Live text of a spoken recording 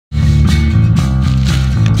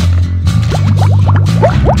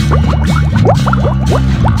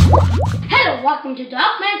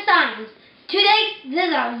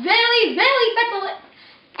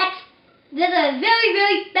this is a very,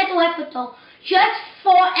 very special episode just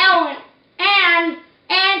for Ellen and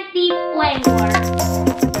Steve Spangler.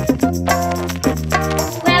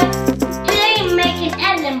 Well, today I'm making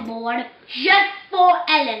Ellen board just for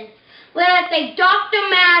Ellen. Where it's a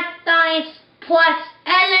DoctorMadScience plus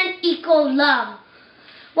Ellen equals love.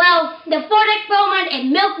 Well, the fourth experiment is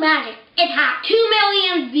milk magic. It had 2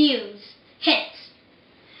 million hits.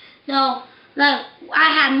 So, I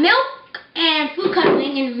had milk and food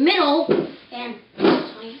coloring in the middle, and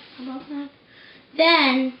sorry about that.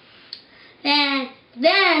 Then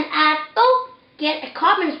add soap, get a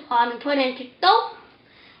carbon spot and put it into soap.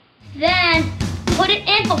 Then put it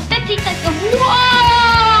in for 50 seconds.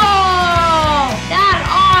 Whoa! That's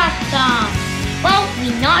awesome! Well,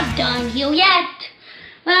 we're not done here yet.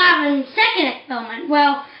 Well, I have a second experiment.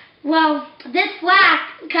 Well, this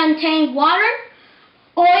flask contains water,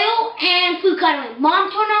 oil, and food coloring. Mom,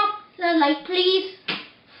 turn off the light, please.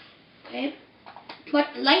 Okay. Put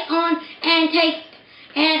the light on and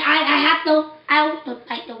I have to out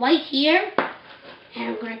the white here, and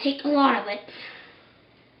I'm gonna take a lot of it.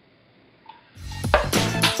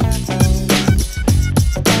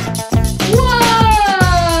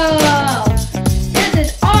 Whoa! This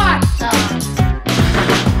is awesome.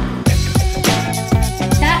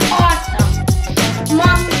 That's awesome.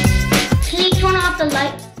 Mom, please turn off the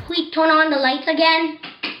light. Please turn on the lights again.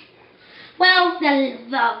 Well, the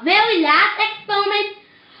very last experiment,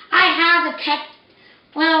 I have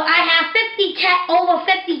over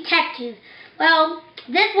 50 test tubes. Well,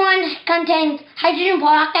 this one contains hydrogen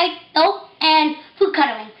peroxide, soap, and food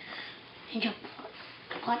coloring. And you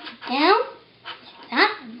put it down, like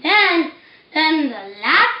that. Then the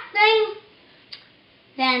last thing,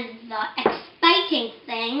 then the exciting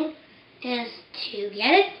thing is to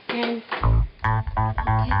get it and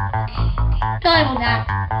sorry about that.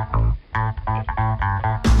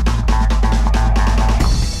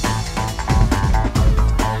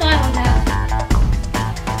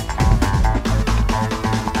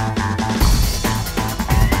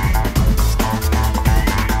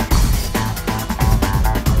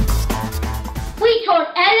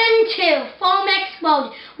 Foam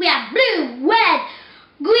explosion. We have blue, red,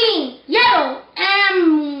 green, yellow,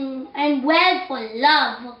 and red for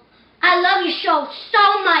love. I love your show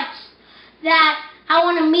so much that I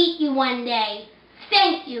want to meet you one day.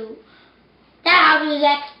 Thank you. That was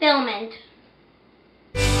the experiment.